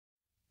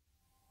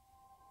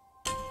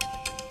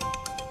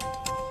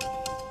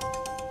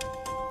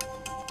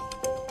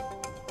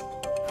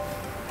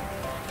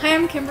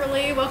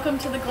Kimberly. Welcome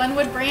to the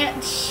Glenwood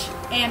branch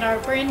and our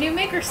brand new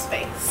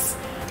Makerspace.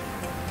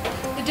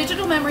 The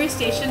digital memory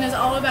station is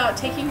all about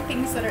taking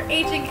things that are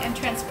aging and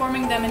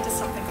transforming them into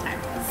something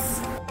timeless.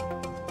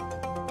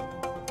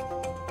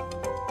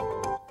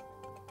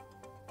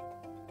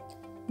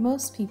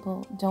 Most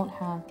people don't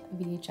have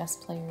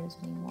VHS players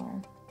anymore,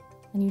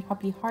 and you'd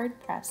be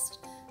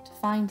hard-pressed to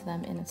find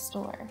them in a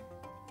store.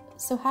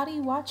 So how do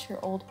you watch your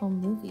old home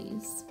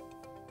movies?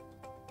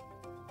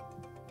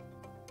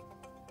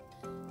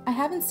 I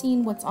haven't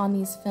seen what's on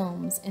these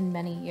films in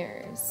many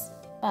years,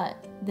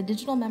 but the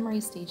digital memory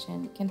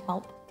station can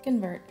help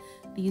convert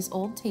these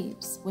old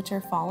tapes, which are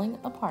falling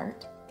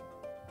apart,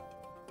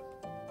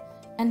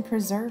 and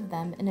preserve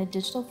them in a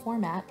digital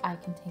format I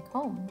can take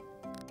home.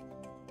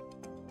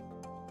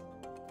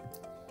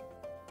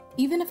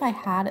 Even if I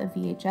had a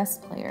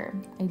VHS player,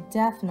 I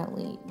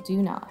definitely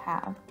do not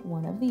have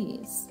one of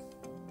these.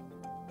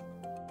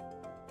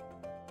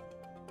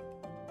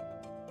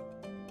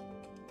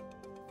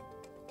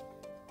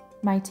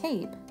 My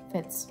tape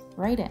fits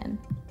right in.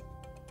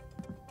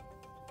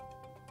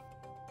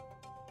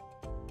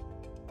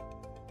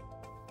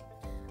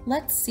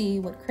 Let's see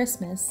what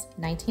Christmas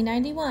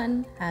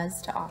 1991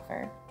 has to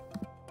offer.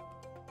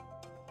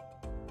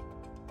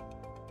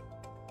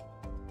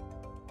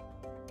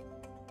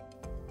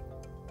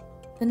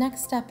 The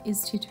next step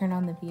is to turn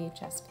on the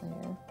VHS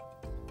player,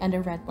 and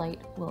a red light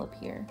will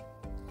appear.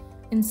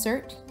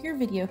 Insert your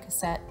video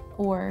cassette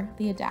or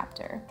the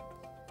adapter.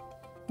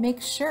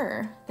 Make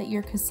sure that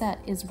your cassette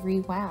is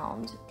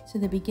rewound to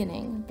the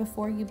beginning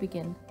before you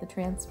begin the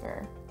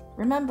transfer.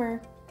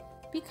 Remember,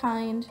 be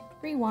kind,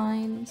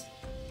 rewind.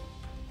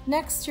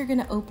 Next, you're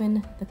going to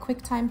open the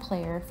QuickTime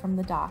player from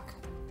the dock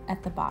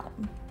at the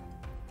bottom.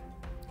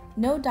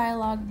 No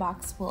dialog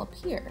box will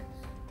appear,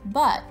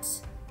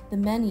 but the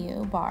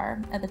menu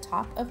bar at the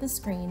top of the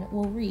screen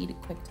will read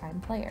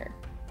QuickTime Player.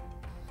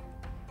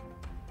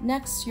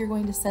 Next, you're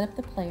going to set up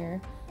the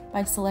player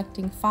by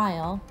selecting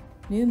File,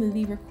 New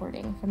Movie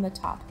Recording from the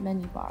top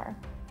menu bar.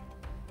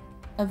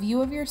 A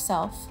view of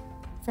yourself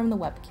from the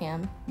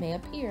webcam may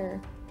appear.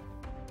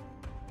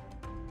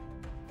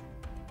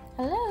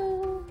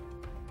 Hello!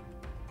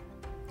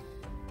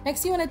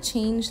 Next, you want to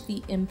change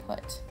the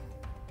input.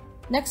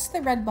 Next to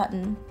the red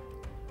button,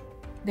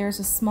 there's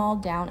a small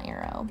down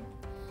arrow.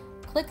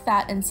 Click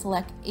that and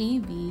select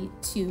AV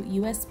to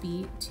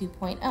USB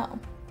 2.0.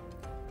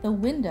 The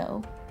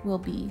window will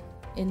be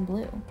in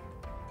blue.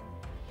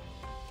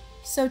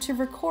 So to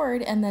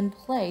record and then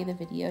play the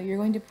video, you're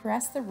going to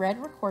press the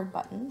red record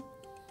button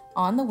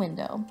on the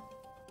window,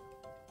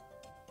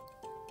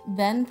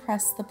 then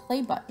press the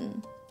play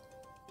button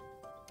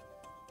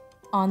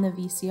on the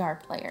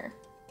VCR player.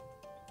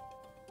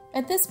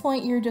 At this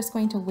point, you're just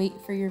going to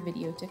wait for your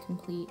video to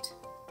complete.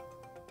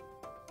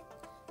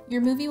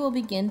 Your movie will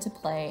begin to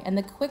play, and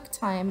the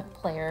QuickTime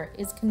player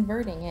is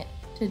converting it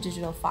to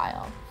digital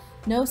file.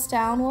 No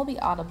sound will be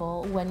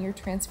audible when you're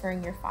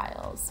transferring your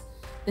files.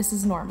 This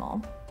is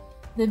normal.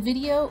 The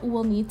video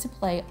will need to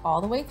play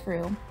all the way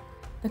through.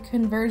 The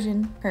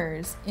conversion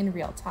occurs in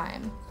real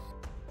time.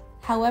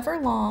 However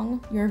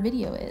long your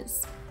video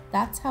is,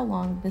 that's how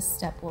long this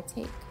step will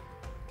take.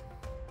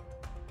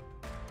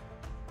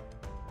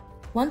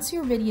 Once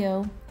your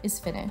video is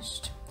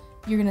finished,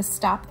 you're going to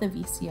stop the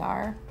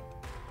VCR,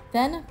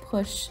 then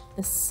push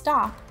the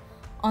stop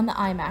on the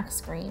iMac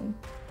screen.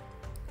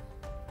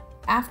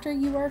 After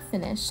you are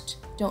finished,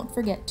 don't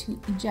forget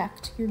to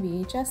eject your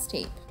VHS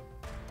tape.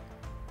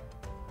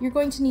 You're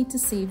going to need to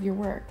save your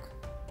work.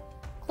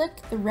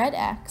 Click the red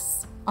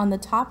X on the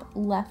top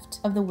left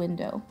of the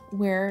window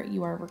where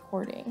you are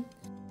recording.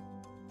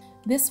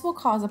 This will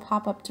cause a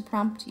pop-up to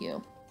prompt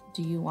you.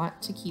 Do you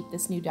want to keep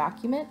this new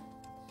document?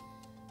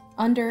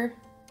 Under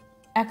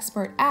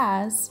Export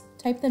As,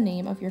 type the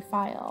name of your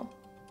file.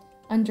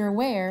 Under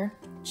Where,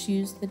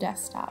 choose the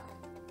desktop.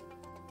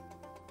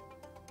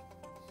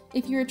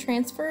 If you are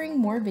transferring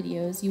more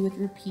videos, you would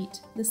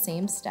repeat the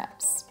same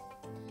steps.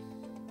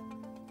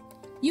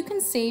 You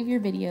can save your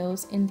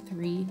videos in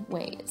 3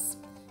 ways.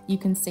 You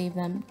can save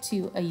them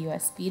to a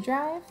USB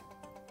drive,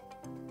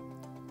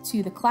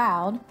 to the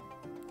cloud,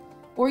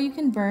 or you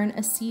can burn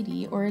a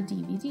CD or a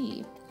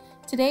DVD.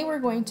 Today we're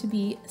going to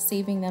be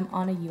saving them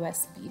on a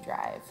USB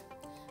drive.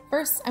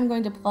 First, I'm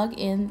going to plug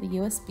in the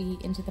USB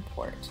into the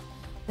port.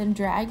 Then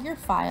drag your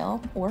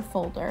file or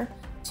folder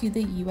to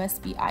the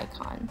USB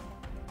icon.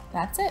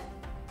 That's it.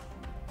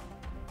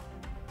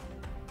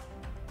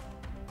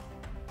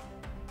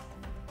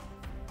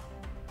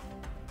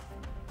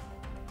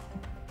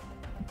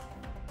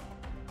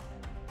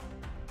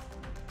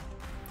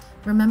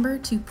 Remember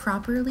to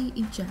properly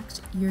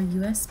eject your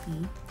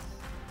USB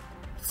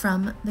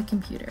from the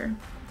computer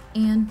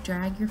and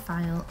drag your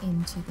file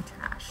into the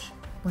trash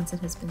once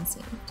it has been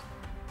saved.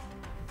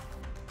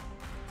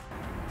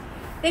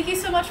 Thank you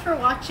so much for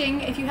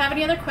watching. If you have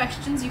any other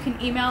questions, you can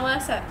email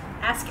us at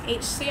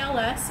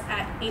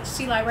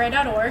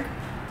askhcls@hclibrary.org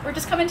or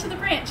just come into the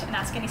branch and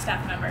ask any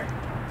staff member.